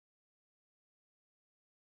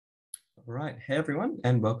All right, hey everyone,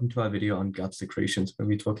 and welcome to our video on gut secretions, where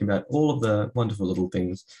we're talking about all of the wonderful little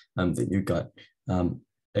things that your gut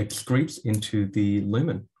excretes into the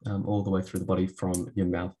lumen, all the way through the body from your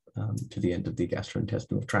mouth to the end of the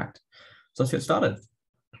gastrointestinal tract. So let's get started.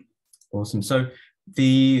 Awesome. So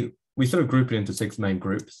we sort of group it into 6 main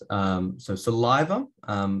groups. So saliva,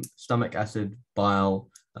 stomach acid, bile,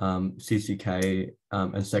 CCK,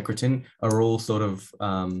 and secretin are all sort of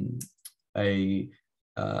a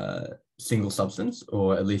single substance,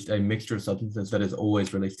 or at least a mixture of substances that is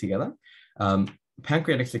always released together.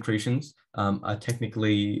 Pancreatic secretions are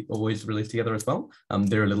technically always released together as well.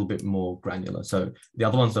 They're a little bit more granular. So the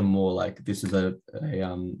other ones are more like this is a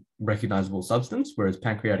recognizable substance, whereas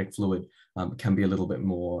pancreatic fluid can be a little bit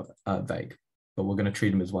more vague. But we're going to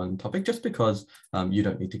treat them as one topic just because you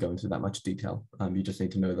don't need to go into that much detail. You just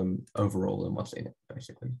need to know them overall and what's in it,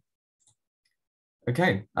 basically.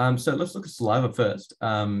 Okay, so let's look at saliva first.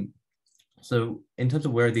 So in terms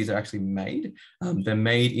of where these are actually made, they're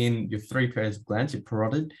made in your 3 pairs of glands, your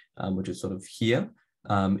parotid, which is sort of here,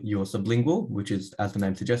 your sublingual, which is, as the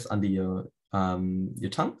name suggests, under your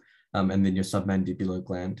tongue, and then your submandibular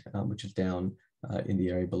gland, which is down in the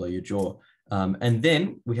area below your jaw. And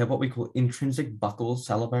then we have what we call intrinsic buccal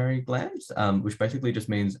salivary glands, which basically just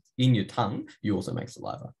means in your tongue, you also make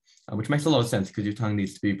saliva, which makes a lot of sense because your tongue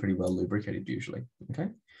needs to be pretty well lubricated usually, okay?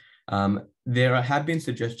 There have been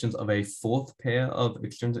suggestions of a 4th pair of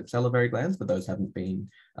extrinsic salivary glands, but those haven't been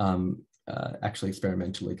actually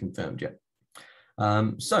experimentally confirmed yet.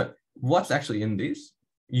 So what's actually in these?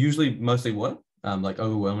 Usually mostly water, like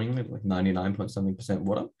overwhelmingly, like 99.something%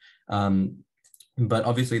 water. But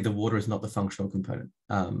obviously the water is not the functional component.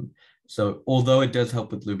 So although it does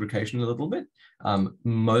help with lubrication a little bit,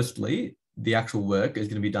 mostly the actual work is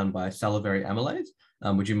going to be done by salivary amylase,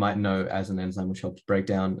 which you might know as an enzyme which helps break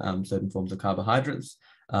down certain forms of carbohydrates.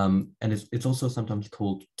 And it's also sometimes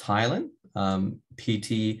called ptyalin,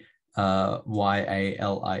 P-T-Y-A-L-I-N.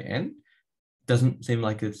 Doesn't seem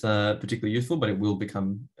like it's particularly useful, but it will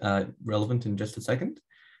become relevant in just a second.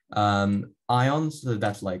 Ions, so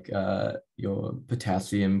that's like your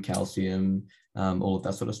potassium, calcium, all of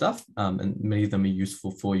that sort of stuff. And many of them are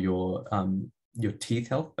useful for your teeth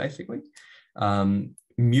health, basically.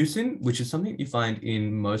 Mucin, which is something you find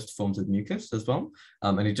in most forms of mucus as well.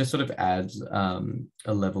 And it just sort of adds a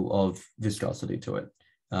level of viscosity to it.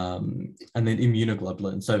 And then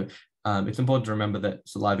immunoglobulin. So it's important to remember that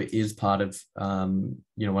saliva is part of, one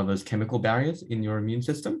of those chemical barriers in your immune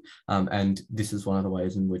system. And this is one of the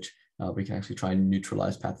ways in which we can actually try and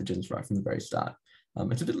neutralize pathogens right from the very start.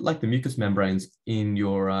 It's a bit like the mucous membranes in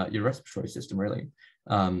your respiratory system, really.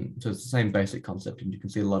 So it's the same basic concept, and you can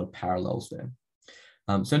see a lot of parallels there.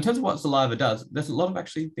 So in terms of what saliva does, there's a lot of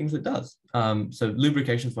actually things it does. So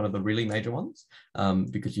lubrication is one of the really major ones,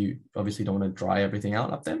 because you obviously don't want to dry everything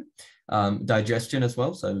out up there. Digestion as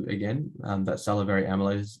well. So again, that salivary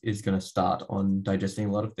amylase is going to start on digesting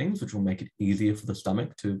a lot of things, which will make it easier for the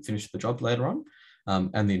stomach to finish the job later on,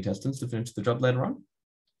 and the intestines to finish the job later on.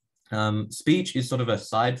 Speech is sort of a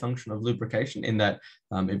side function of lubrication in that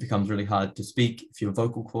it becomes really hard to speak if your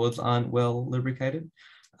vocal cords aren't well lubricated.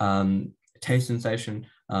 Taste sensation,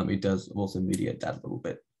 it does also mediate that a little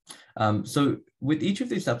bit. So with each of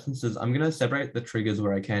these substances, I'm going to separate the triggers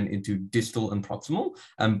where I can into distal and proximal.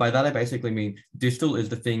 And by that, I basically mean distal is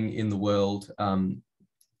the thing in the world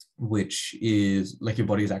which is like your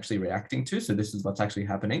body is actually reacting to. So this is what's actually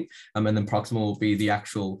happening. And then proximal will be the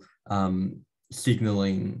actual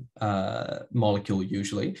signaling molecule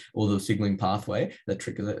usually, or the signaling pathway that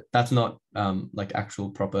triggers it. That's not like actual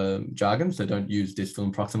proper jargon, so don't use distal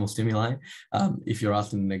and proximal stimuli if you're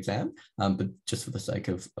asked in an exam, but just for the sake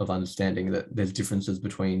of understanding that there's differences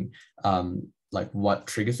between like what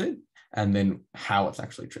triggers it and then how it's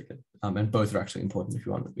actually triggered, and both are actually important if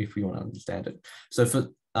you want to understand it. So for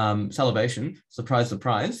salivation, surprise,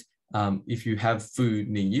 surprise, if you have food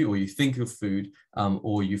near you, or you think of food,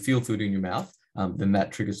 or you feel food in your mouth, then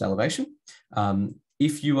that triggers salivation.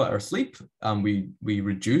 If you are asleep, we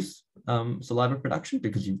reduce saliva production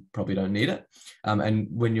because you probably don't need it. And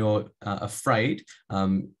when you're afraid,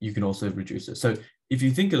 you can also reduce it. So if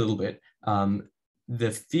you think a little bit,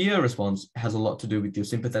 the fear response has a lot to do with your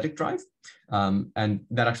sympathetic drive. And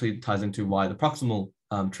that actually ties into why the proximal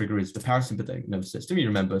trigger is the parasympathetic nervous system. You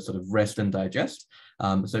remember sort of rest and digest.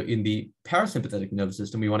 So in the parasympathetic nervous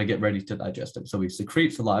system, we want to get ready to digest it. So we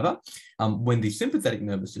secrete saliva. When the sympathetic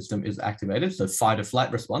nervous system is activated, so fight or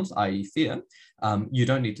flight response, i.e. fear, you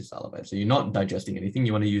don't need to salivate. So you're not digesting anything.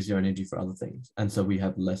 You want to use your energy for other things. And so we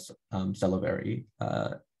have less salivary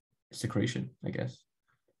secretion, I guess.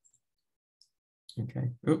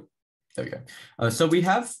 Okay. Ooh. There we go. So we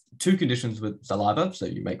have two conditions with saliva. So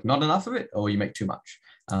you make not enough of it or you make too much.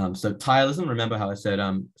 So tyalism, remember how I said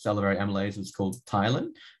salivary amylase is called tyalin.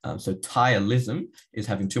 So tyalism is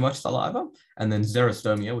having too much saliva. And then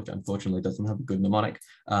xerostomia, which unfortunately doesn't have a good mnemonic,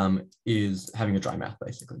 is having a dry mouth,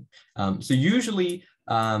 basically. So usually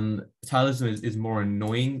tylism is more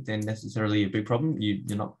annoying than necessarily a big problem.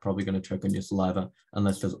 You're not probably going to choke on your saliva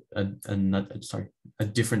unless there's a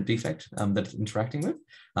different defect that it's interacting with.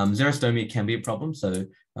 Xerostomia can be a problem. So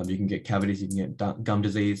you can get cavities, you can get gum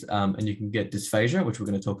disease, and you can get dysphagia, which we're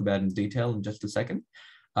going to talk about in detail in just a second.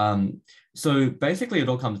 So basically it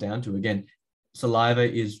all comes down to, again, saliva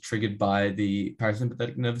is triggered by the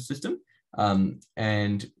parasympathetic nervous system,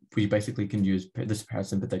 and we basically can use this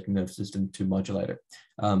parasympathetic nervous system to modulate it.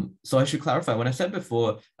 So I should clarify, when I said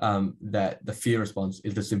before that the fear response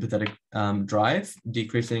is the sympathetic drive,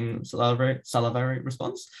 decreasing salivary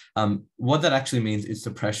response, what that actually means is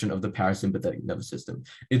suppression of the parasympathetic nervous system.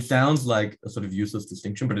 It sounds like a sort of useless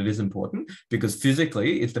distinction, but it is important because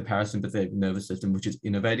physically it's the parasympathetic nervous system which is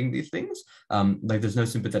innervating these things. Like there's no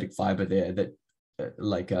sympathetic fiber there that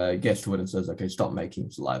gets to it and says, okay, stop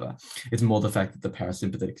making saliva. It's more the fact that the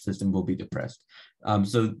parasympathetic system will be depressed.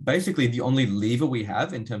 So basically the only lever we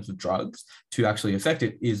have in terms of drugs to actually affect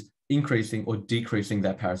it is increasing or decreasing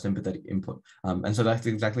that parasympathetic input. And so that's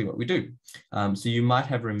exactly what we do. So you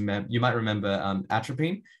might remember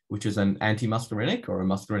atropine, which is an anti-muscarinic or a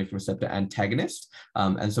muscarinic receptor antagonist.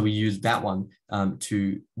 And so we use that one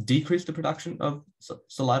to decrease the production of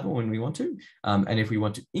saliva when we want to. And if we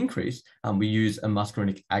want to increase, we use a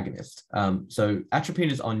muscarinic agonist. So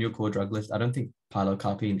atropine is on your core drug list. I don't think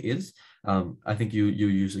pilocarpine is. I think you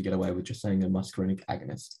usually get away with just saying a muscarinic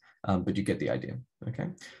agonist. But you get the idea, okay?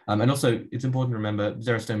 And also, it's important to remember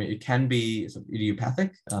xerostomia, it can be sort of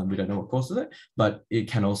idiopathic. We don't know what causes it, but it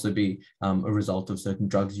can also be a result of certain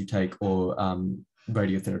drugs you take or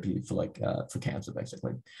radiotherapy for cancer,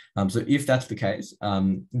 basically. So if that's the case,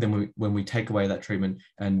 then when we take away that treatment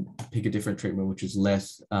and pick a different treatment, which is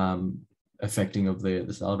less affecting of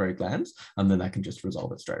the salivary glands, then that can just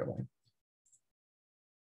resolve it straight away.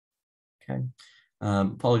 Okay.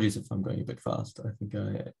 Apologies if I'm going a bit fast. I think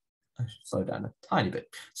I should slow down a tiny bit.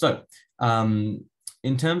 So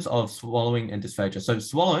in terms of swallowing and dysphagia, so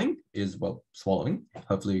swallowing is, well, swallowing.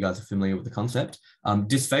 Hopefully you guys are familiar with the concept.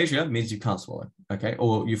 Dysphagia means you can't swallow, okay?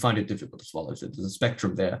 Or you find it difficult to swallow. So there's a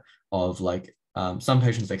spectrum there of like, some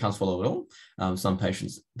patients, they can't swallow at all. Some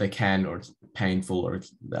patients, they can, or it's painful, or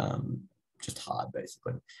it's just hard,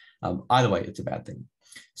 basically. Either way, it's a bad thing.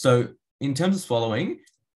 So in terms of swallowing,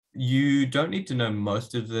 you don't need to know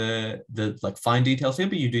most of the like fine details here,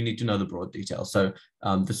 but you do need to know the broad details. So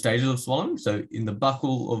the stages of swallowing. So in the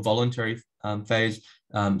buccal or voluntary phase,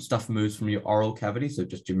 stuff moves from your oral cavity, so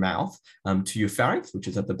just your mouth, to your pharynx, which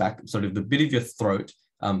is at the back, sort of the bit of your throat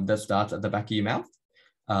that starts at the back of your mouth.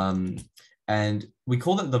 And we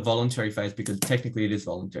call it the voluntary phase because technically it is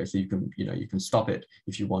voluntary. So you can stop it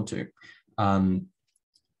if you want to. At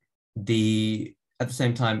the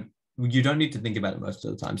same time, you don't need to think about it most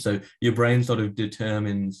of the time. So your brain sort of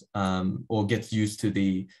determines or gets used to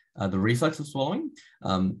the reflex of swallowing.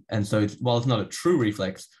 And so while it's not a true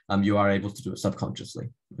reflex, you are able to do it subconsciously,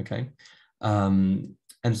 okay? And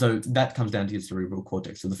so that comes down to your cerebral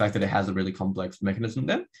cortex. So the fact that it has a really complex mechanism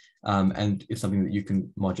there, and it's something that you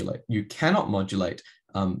can modulate. You cannot modulate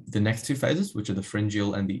the next two phases, which are the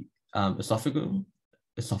pharyngeal and the esophageal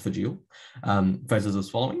phases of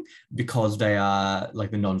swallowing, because they are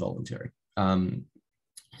like the non-voluntary.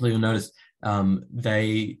 So you'll notice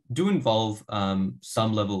they do involve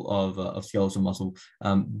some level of skeletal muscle,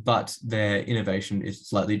 but their innervation is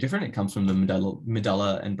slightly different. It comes from the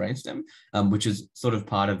medulla and brainstem, which is sort of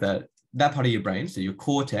part of that part of your brain. So your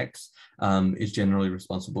cortex is generally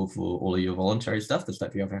responsible for all of your voluntary stuff, the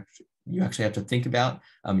stuff you actually have to think about,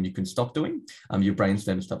 you can stop doing. Your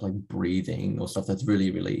brainstem is stuff like breathing or stuff that's really,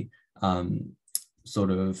 really sort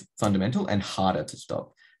of fundamental and harder to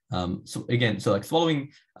stop. So again, so like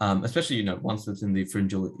swallowing, especially, once it's in the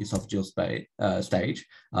pharyngeal esophageal stage,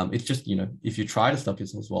 it's just, if you try to stop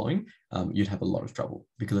yourself swallowing, you'd have a lot of trouble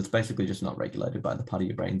because it's basically just not regulated by the part of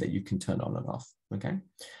your brain that you can turn on and off, okay?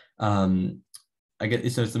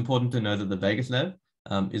 So it's important to know that the vagus nerve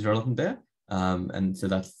is relevant there. And so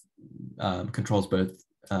that controls both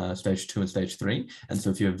stage 2 and stage 3. And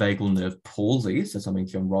so if you have vagal nerve palsy, so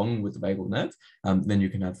something's gone wrong with the vagal nerve, then you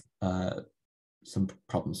can have some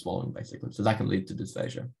problem swallowing, basically. So that can lead to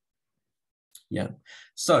dysphagia. Yeah.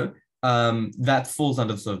 So that falls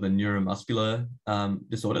under sort of the neuromuscular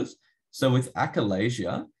disorders. So with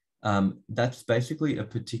achalasia, that's basically a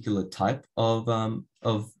particular type of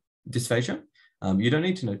dysphagia. You don't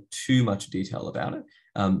need to know too much detail about it,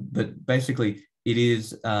 but basically it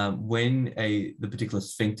is when the particular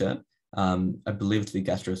sphincter, I believe it's the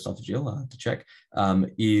gastroesophageal, I have to check,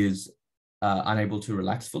 is unable to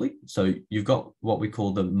relax fully. So you've got what we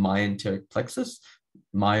call the myenteric plexus,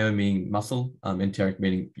 myo meaning muscle, enteric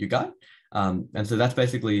meaning your gut. And so that's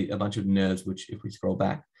basically a bunch of nerves, which if we scroll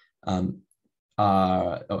back,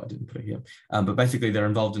 I didn't put it here, but basically they're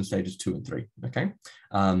involved in stages 2 and 3, okay?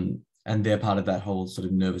 And they're part of that whole sort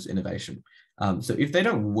of nervous innervation. So if they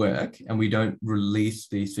don't work and we don't release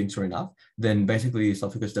the sphincter enough, then basically the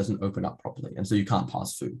esophagus doesn't open up properly, and so you can't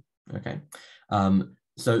pass food, okay?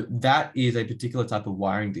 So that is a particular type of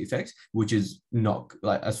wiring defect, which is not,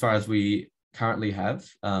 like, as far as we currently have,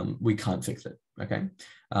 we can't fix it, okay?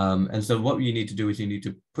 And so what you need to do is you need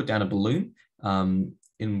to put down a balloon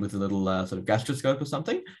in with a little sort of gastroscope or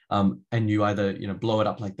something, and you either blow it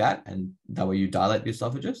up like that, and that way you dilate the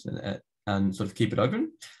esophagus and sort of keep it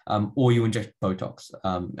open, or you inject Botox,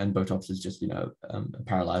 and Botox is just a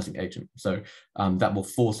paralyzing agent, so that will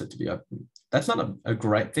force it to be open. That's not a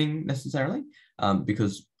great thing necessarily,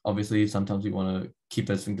 because obviously sometimes we want to keep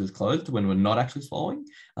those fingers closed when we're not actually swallowing,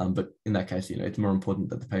 but in that case, it's more important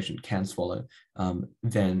that the patient can swallow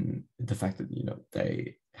than the fact that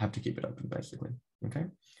they have to keep it open, basically. Okay.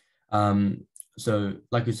 So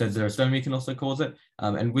like we said, xerostomia can also cause it.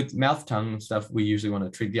 And with mouth, tongue stuff, we usually want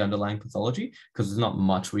to treat the underlying pathology because there's not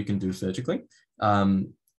much we can do surgically.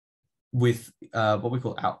 With what we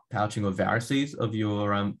call outpouching or varices of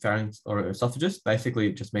your pharynx or esophagus, basically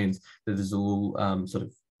it just means that there's a little sort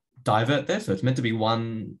of divert there. So it's meant to be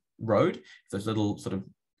one road. If there's a little sort of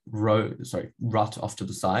rut off to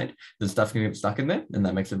the side, then stuff can get stuck in there, and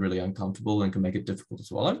that makes it really uncomfortable and can make it difficult to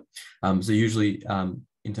swallow. So usually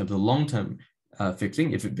in terms of long-term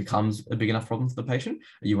fixing, if it becomes a big enough problem for the patient,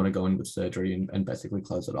 you want to go in with surgery and basically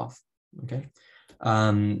close it off, okay?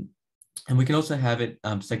 And we can also have it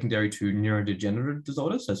secondary to neurodegenerative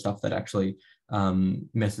disorders, so stuff that actually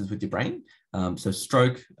messes with your brain. So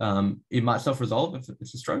stroke, it might self-resolve if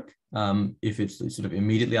it's a stroke. If it's sort of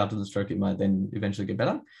immediately after the stroke, it might then eventually get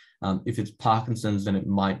better. If it's Parkinson's, then it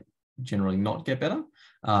might generally not get better.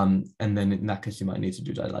 And then in that case, you might need to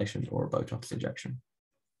do dilation or a Botox injection.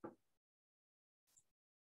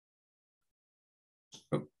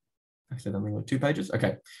 Oh, actually, I'm only 2 pages.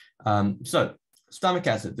 Okay, so stomach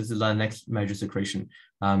acid, this is our next major secretion.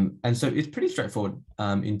 And so it's pretty straightforward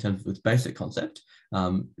in terms of its basic concept,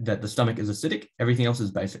 that the stomach is acidic, everything else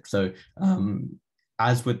is basic. So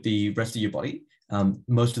as with the rest of your body,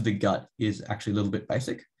 most of the gut is actually a little bit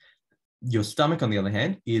basic. Your stomach, on the other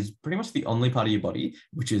hand, is pretty much the only part of your body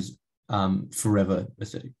which is forever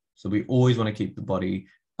acidic. So we always want to keep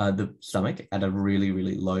the stomach at a really,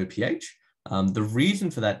 really low pH. The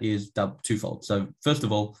reason for that is twofold. So first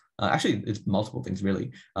of all, actually it's multiple things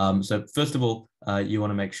really. So first of all, you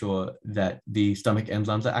want to make sure that the stomach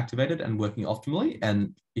enzymes are activated and working optimally.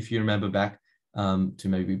 And if you remember back to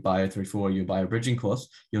maybe Bio 3-4, your bio-bridging course,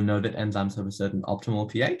 you'll know that enzymes have a certain optimal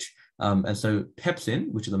pH. And so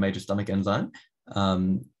pepsin, which is a major stomach enzyme,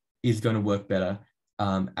 is going to work better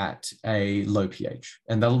at a low pH.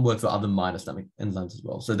 And that'll work for other minor stomach enzymes as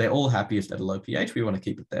well. So they're all happiest at a low pH. We want to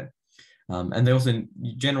keep it there. And they also,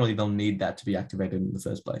 generally, they'll need that to be activated in the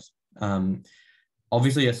first place.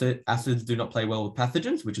 Obviously, acids do not play well with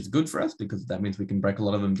pathogens, which is good for us because that means we can break a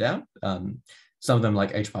lot of them down. Some of them,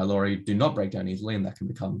 like H. pylori, do not break down easily, and that can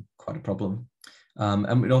become quite a problem.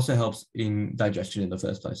 And it also helps in digestion in the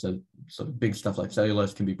first place. So sort of big stuff like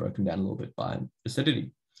cellulose can be broken down a little bit by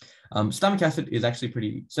acidity. Stomach acid is actually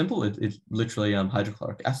pretty simple. It's literally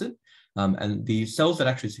hydrochloric acid. And the cells that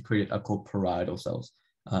actually secrete it are called parietal cells.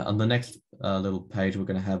 On the next little page, we're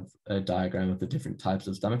going to have a diagram of the different types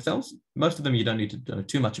of stomach cells. Most of them you don't need to know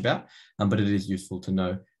too much about, but it is useful to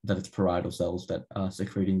know that it's parietal cells that are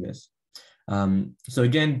secreting this. So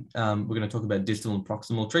again, we're going to talk about distal and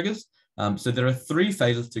proximal triggers. So there are 3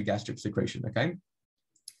 phases to gastric secretion, okay?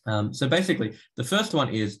 So basically, the first one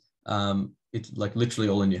is, it's like literally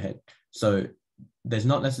all in your head. So there's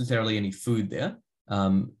not necessarily any food there,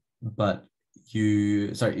 but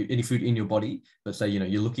any food in your body, but say,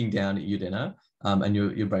 you're looking down at your dinner and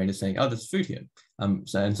your brain is saying, oh, there's food here.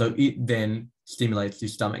 So it then stimulates your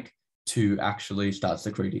stomach to actually start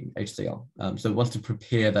secreting HCl. So it wants to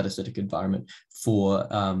prepare that acidic environment for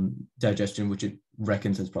digestion, which it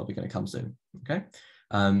reckons is probably going to come soon, okay?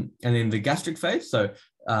 And in the gastric phase, so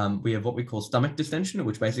we have what we call stomach distension,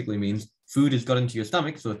 which basically means food has got into your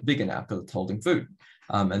stomach, so it's bigger now because it's holding food.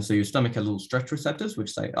 And so your stomach has little stretch receptors,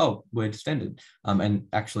 which say, oh, we're distended, and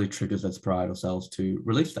actually triggers those parietal cells to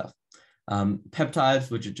release stuff. Peptides,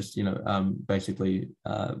 which are just, basically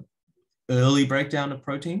early breakdown of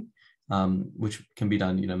protein, which can be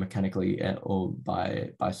done, mechanically or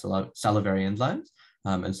by salivary enzymes.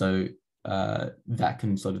 And so that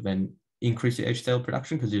can sort of then increase your HCl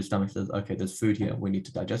production because your stomach says, okay, there's food here, we need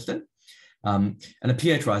to digest it. And a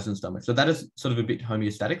pH rise in the stomach. So that is sort of a bit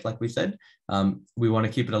homeostatic, like we said. We want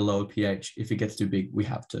to keep it a lower pH. If it gets too big, we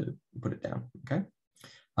have to put it down, okay?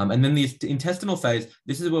 And then the intestinal phase,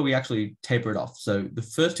 this is where we actually taper it off. So the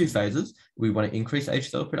first two phases, we want to increase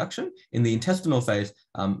HCl production. In the intestinal phase,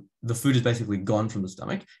 the food is basically gone from the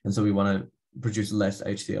stomach. And so we want to produce less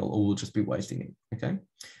HCl or we'll just be wasting it, okay?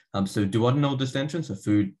 So duodenal distension, so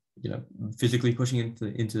food, physically pushing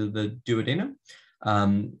into the duodenum.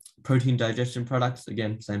 Protein digestion products,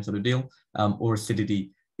 again, same sort of deal, or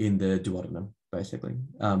acidity in the duodenum, basically,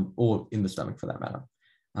 or in the stomach for that matter.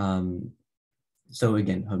 So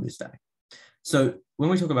again, homeostatic. So when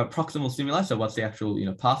we talk about proximal stimuli, so what's the actual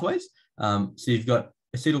pathways? So you've got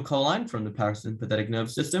acetylcholine from the parasympathetic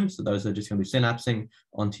nervous system. So those are just going to be synapsing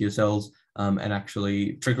onto your cells and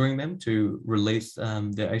actually triggering them to release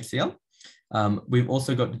their HCl. We've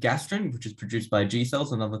also got gastrin, which is produced by G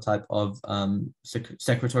cells, another type of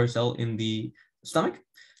secretory cell in the stomach,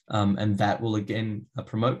 and that will again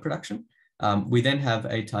promote production. We then have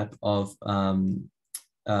a type of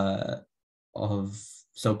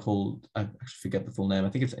so-called, I actually forget the full name, I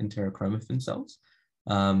think it's enterochromaffin cells,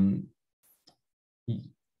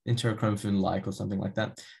 enterochromaffin-like or something like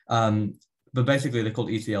that. But basically they're called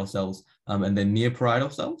ECL cells, and they're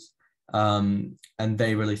neoparietal cells. And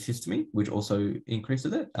they release histamine, which also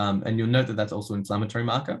increases it. And you'll note that that's also an inflammatory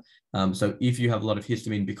marker. So if you have a lot of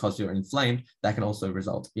histamine because you're inflamed, that can also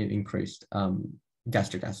result in increased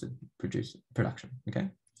gastric acid production, okay?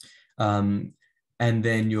 And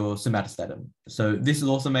then your somatostatin. So this is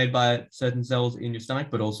also made by certain cells in your stomach,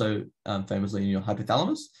 but also famously in your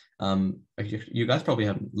hypothalamus. You guys probably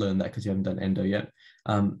haven't learned that because you haven't done endo yet.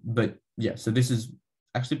 But yeah, so this is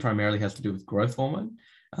actually primarily has to do with growth hormone.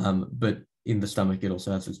 But in the stomach, it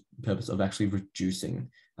also has this purpose of actually reducing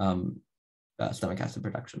stomach acid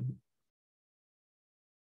production.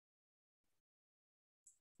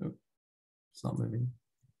 Oh, it's not moving.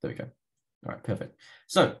 There we go. All right, perfect.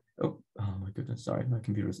 So, oh my goodness, sorry, my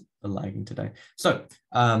computer's lagging today. So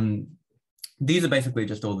these are basically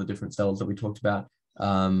just all the different cells that we talked about.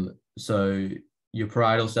 So your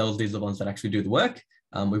parietal cells, these are the ones that actually do the work.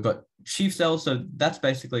 We've got sheath cells, so that's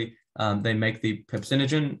basically they make the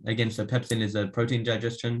pepsinogen. Again, so pepsin is a protein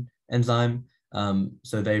digestion enzyme.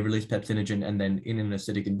 So they release pepsinogen, and then in an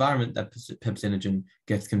acidic environment, that pepsinogen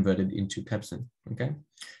gets converted into pepsin, okay?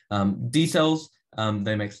 D cells,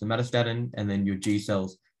 they make somatostatin, and then your G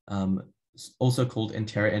cells, also called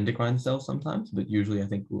enteroendocrine cells sometimes, but usually I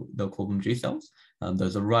think they'll call them G cells.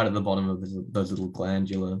 Those are right at the bottom of those little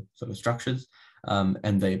glandular sort of structures,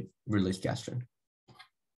 and they release gastrin.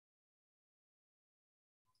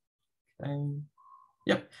 Okay.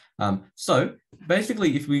 Yep. So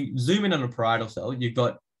basically, if we zoom in on a parietal cell, you've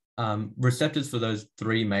got receptors for those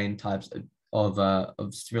three main types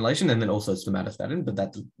of stimulation, and then also somatostatin, but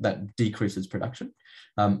that decreases production.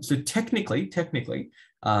 So technically,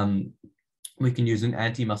 we can use an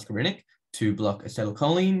anti-muscarinic to block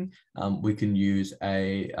acetylcholine. We can use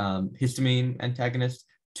a histamine antagonist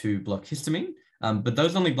to block histamine. But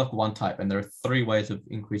those only block one type, and there are three ways of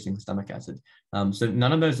increasing stomach acid. So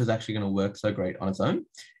none of those is actually going to work so great on its own.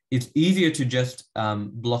 It's easier to just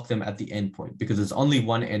block them at the endpoint because there's only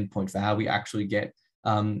one endpoint for how we actually get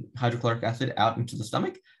hydrochloric acid out into the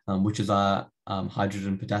stomach, which is our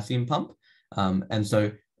hydrogen potassium pump. And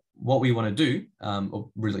so what we want to do, or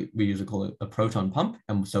really we usually call it a proton pump.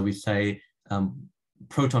 And so we say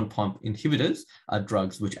proton pump inhibitors are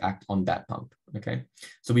drugs which act on that pump, okay?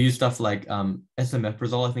 So we use stuff like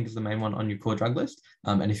esomeprazole, I think is the main one on your core drug list.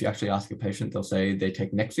 And if you actually ask a patient, they'll say they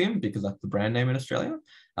take Nexium because that's the brand name in Australia.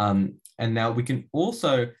 And now we can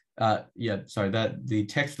also, the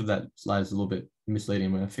text of that slide is a little bit misleading.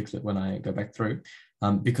 I'm going to fix it when I go back through,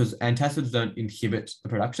 because antacids don't inhibit the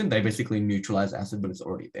production. They basically neutralize acid, but it's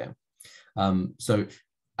already there. So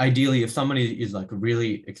ideally, if somebody is like a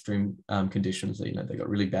really extreme condition, so they got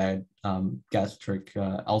really bad gastric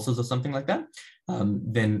ulcers or something like that,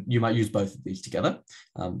 then you might use both of these together.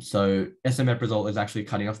 So esomeprazole is actually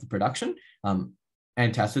cutting off the production.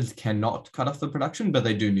 Antacids cannot cut off the production, but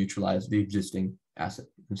they do neutralize the existing acid,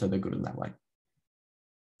 and so they're good in that way.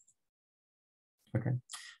 Okay.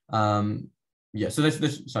 Yeah, so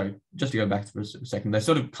sorry, just to go back for a second, they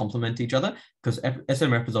sort of complement each other because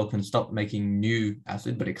esomeprazole can stop making new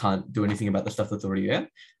acid, but it can't do anything about the stuff that's already there.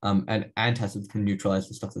 And antacids can neutralize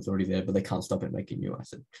the stuff that's already there, but they can't stop it making new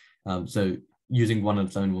acid. So using one on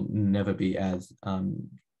its own will never be as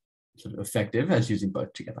sort of effective as using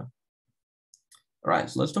both together. All right,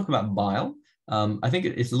 so let's talk about bile. I think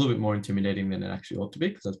it's a little bit more intimidating than it actually ought to be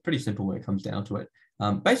because it's pretty simple when it comes down to it.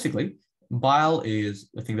 Basically, bile is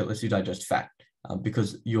the thing that lets you digest fat.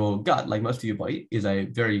 Because your gut, like most of your body, is a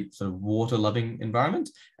very sort of water-loving environment,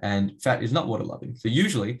 and fat is not water-loving. So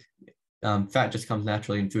usually, fat just comes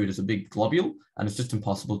naturally in food as a big globule, and it's just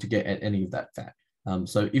impossible to get at any of that fat.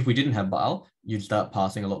 So if we didn't have bile, you'd start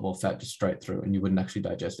passing a lot more fat just straight through, and you wouldn't actually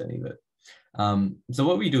digest any of it. So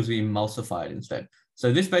what we do is we emulsify it instead.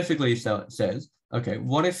 So this basically says, okay,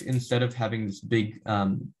 what if instead of having this big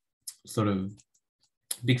sort of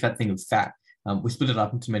big fat thing of fat, we split it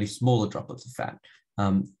up into many smaller droplets of fat.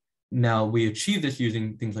 Now we achieve this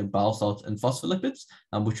using things like bile salts and phospholipids,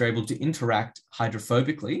 which are able to interact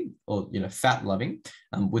hydrophobically, or fat loving,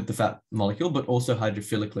 with the fat molecule, but also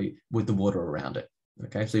hydrophilically with the water around it.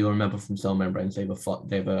 Okay, so you'll remember from cell membranes they have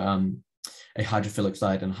a hydrophilic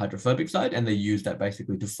side and a hydrophobic side, and they use that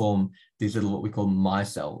basically to form these little what we call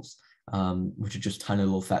micelles, which are just tiny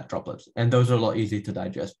little fat droplets, and those are a lot easier to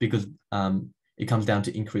digest because it comes down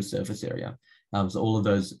to increased surface area. So all of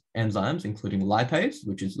those enzymes, including lipase,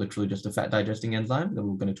 which is literally just a fat digesting enzyme that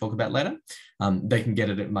we're going to talk about later, they can get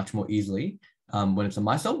at it much more easily when it's a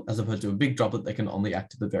micelle, as opposed to a big droplet that can only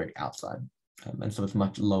act to the very outside. And so it's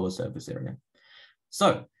much lower surface area.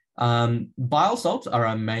 So bile salts are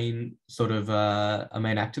our main sort of a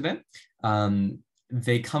main actor there.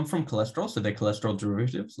 They come from cholesterol, so they're cholesterol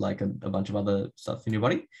derivatives, like a bunch of other stuff in your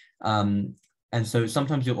body. And so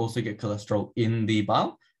sometimes you'll also get cholesterol in the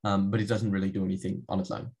bile, but it doesn't really do anything on its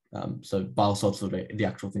own. So bile salts are the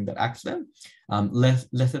actual thing that acts there.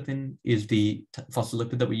 Lecithin is the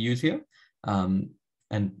phospholipid that we use here. And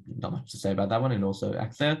not much to say about that one. It also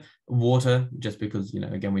acts there. Water, just because,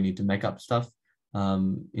 again, we need to make up stuff. As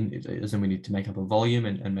in we need to make up a volume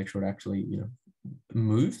and make sure it actually,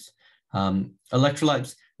 moves.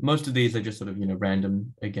 Electrolytes, most of these are just sort of,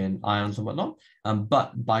 random, again, ions and whatnot.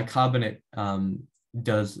 But bicarbonate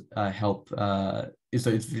does help. So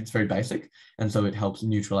it's very basic. And so it helps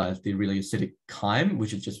neutralize the really acidic chyme,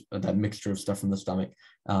 which is just that mixture of stuff from the stomach.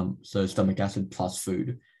 So stomach acid plus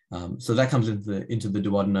food. So that comes into the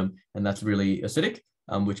duodenum, and that's really acidic,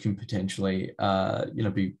 which can potentially,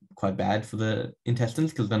 be quite bad for the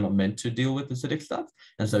intestines because they're not meant to deal with acidic stuff.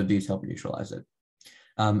 And so these help neutralize it.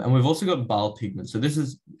 And we've also got bile pigments. So this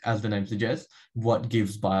is, as the name suggests, what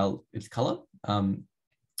gives bile its color. And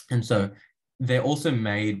so they're also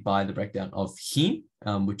made by the breakdown of heme,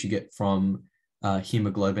 which you get from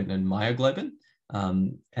hemoglobin and myoglobin.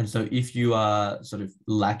 And so if you are sort of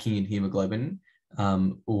lacking in hemoglobin,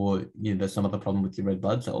 or there's some other problem with your red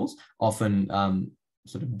blood cells, often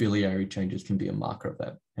sort of biliary changes can be a marker of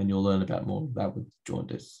that. And you'll learn about more of that with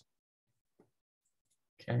jaundice.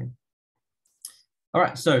 Okay. All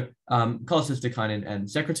right, so cholecystokinin and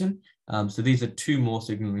secretin. So these are two more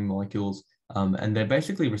signaling molecules, and they're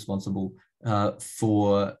basically responsible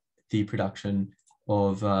for the production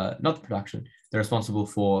of, not the production, they're responsible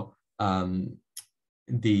for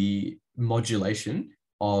the modulation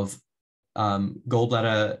of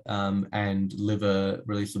gallbladder and liver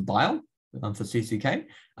release of bile for CCK,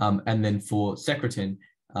 and then for secretin,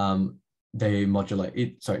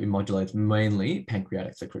 it modulates mainly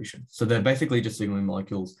pancreatic secretion. So they're basically just signaling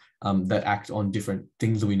molecules that act on different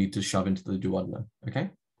things that we need to shove into the duodenum, okay?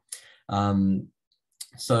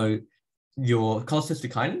 So your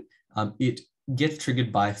cholecystokinin, it gets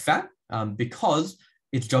triggered by fat because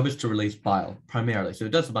its job is to release bile primarily. So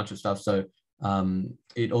it does a bunch of stuff. So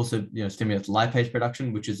it also stimulates lipase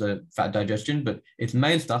production, which is a fat digestion, but its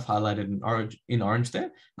main stuff highlighted in orange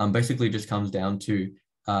there basically just comes down to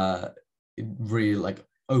really like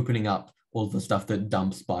opening up all the stuff that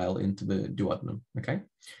dumps bile into the duodenum, okay?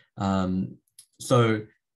 So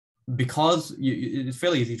because it's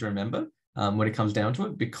fairly easy to remember when it comes down to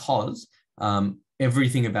it, because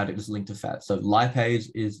everything about it is linked to fat. So lipase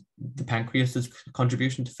is the pancreas's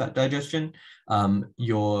contribution to fat digestion.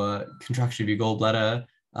 Your contraction of your gallbladder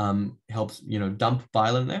helps, dump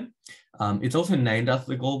bile in there. It's also named after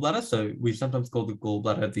the gallbladder. So we sometimes call the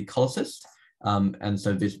gallbladder the cholecyst. And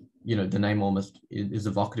so this, the name almost is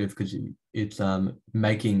evocative because it's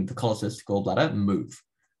making the cholecyst gallbladder move.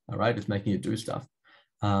 All right, it's making it do stuff.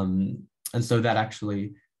 And so that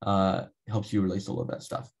actually helps you release all of that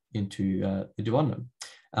stuff into the duodenum.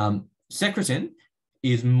 Secretin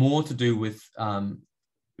is more to do with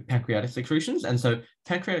pancreatic secretions. And so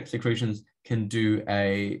pancreatic secretions can do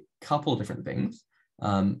a couple different things.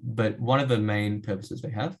 But one of the main purposes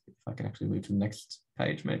they have, if I can actually move to the next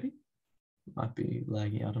page, maybe. Might be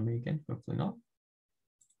lagging out on me again, hopefully not.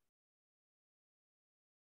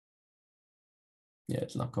 yeah,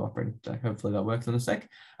 it's not cooperating. So hopefully that works in a sec.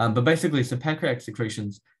 But basically, so pancreatic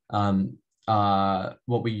secretions are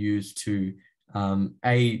what we use to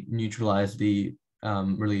neutralize the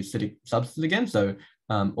really acidic substance again. So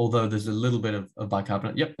although there's a little bit of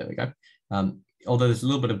bicarbonate, yep, there we go. Although there's a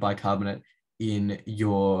little bit of bicarbonate in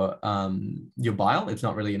your bile, it's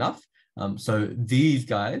not really enough. So these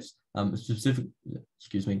guys,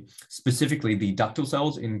 specifically the ductal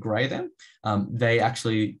cells in gray there, they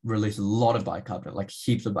actually release a lot of bicarbonate, like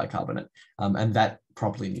heaps of bicarbonate, and that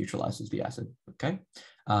properly neutralizes the acid, okay?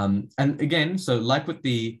 And again, so like with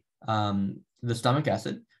the stomach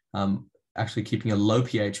acid, actually keeping a low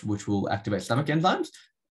pH, which will activate stomach enzymes,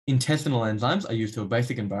 intestinal enzymes are used to a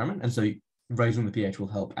basic environment, and so raising the pH will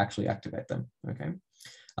help actually activate them, okay?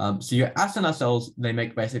 So your acinar cells, they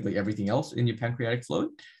make basically everything else in your pancreatic fluid.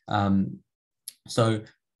 So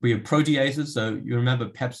we have proteases. So you remember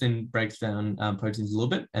pepsin breaks down proteins a little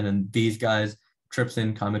bit, and then these guys,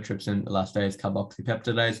 trypsin, chymotrypsin, elastase,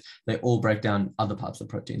 carboxypeptidase, they all break down other parts of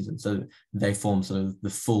proteins. And so they form sort of the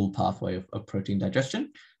full pathway of protein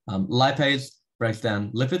digestion. Lipase breaks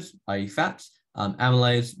down lipids, i.e. fats.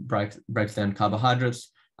 Amylase breaks down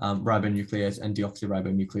carbohydrates. Ribonuclease and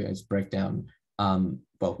deoxyribonuclease break down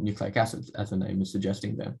nucleic acids, as the name is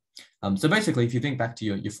suggesting there. So basically, if you think back to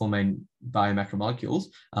your four main biomacromolecules,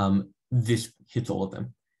 this hits all of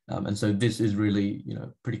them. And so this is really,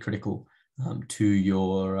 pretty critical to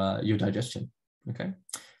your digestion, okay?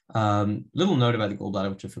 Little note about the gallbladder,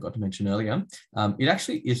 which I forgot to mention earlier. It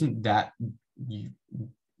actually isn't that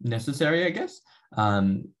necessary, I guess.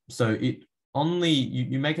 So it only,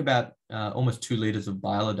 you make about almost 2 liters of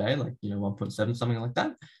bile a day, like, 1.7, something like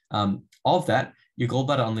that. Of that, your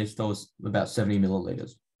gallbladder only stores about 70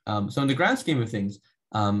 milliliters. So in the grand scheme of things,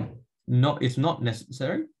 it's not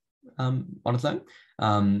necessary on its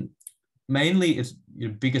own. Mainly, its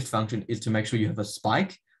biggest function is to make sure you have a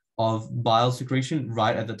spike of bile secretion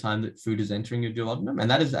right at the time that food is entering your duodenum,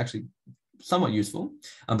 and that is actually somewhat useful,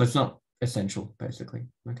 but it's not essential, basically,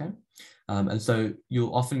 okay? And so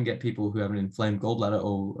you'll often get people who have an inflamed gallbladder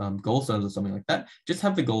or gallstones or something like that, just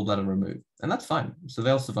have the gallbladder removed, and that's fine. So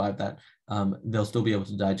they'll survive that. They'll still be able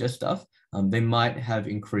to digest stuff. They might have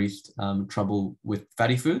increased trouble with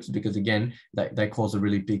fatty foods because, again, they cause a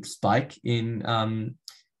really big spike in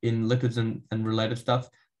lipids and related stuff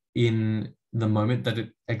in the moment that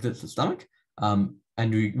it exits the stomach. And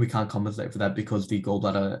we can't compensate for that because the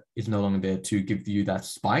gallbladder is no longer there to give you that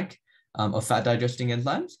spike of fat digesting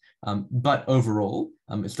enzymes. But overall,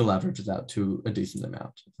 it still averages out to a decent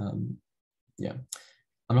amount. Yeah.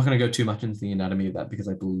 I'm not going to go too much into the anatomy of that because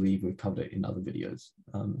I believe we've covered it in other videos.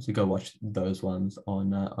 So go watch those ones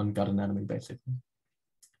on gut anatomy, basically.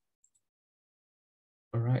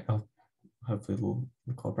 All right. Hopefully it'll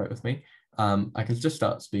cooperate with me. I can just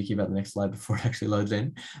start speaking about the next slide before it actually loads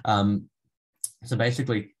in. So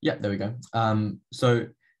basically, yeah, there we go. So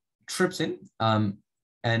trypsin,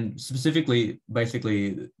 and specifically,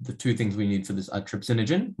 basically, the 2 things we need for this are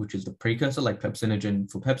trypsinogen, which is the precursor, like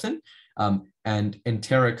pepsinogen for pepsin, and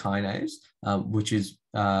enterokinase, which is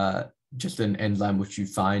just an enzyme which you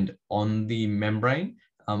find on the membrane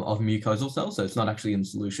of mucosal cells. So it's not actually in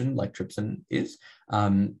solution like trypsin is.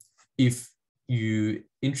 If you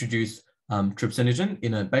introduce trypsinogen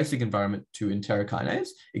in a basic environment to enterokinase,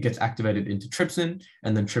 it gets activated into trypsin,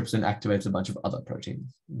 and then trypsin activates a bunch of other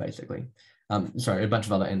proteins, basically. A bunch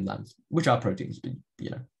of other enzymes, which are proteins, but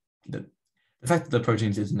the fact that the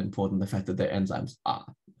proteins isn't important, the fact that they're enzymes are,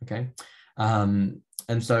 okay? And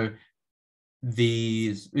so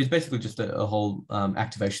it's basically just a whole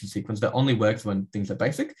activation sequence that only works when things are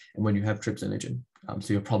basic and when you have trypsinogen.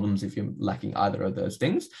 So your problems if you're lacking either of those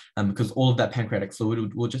things, because all of that pancreatic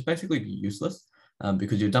fluid will just basically be useless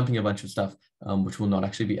because you're dumping a bunch of stuff which will not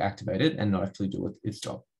actually be activated and not actually do its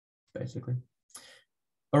job, basically.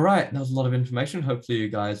 All right, that was a lot of information. Hopefully you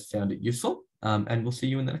guys found it useful, and we'll see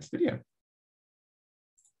you in the next video.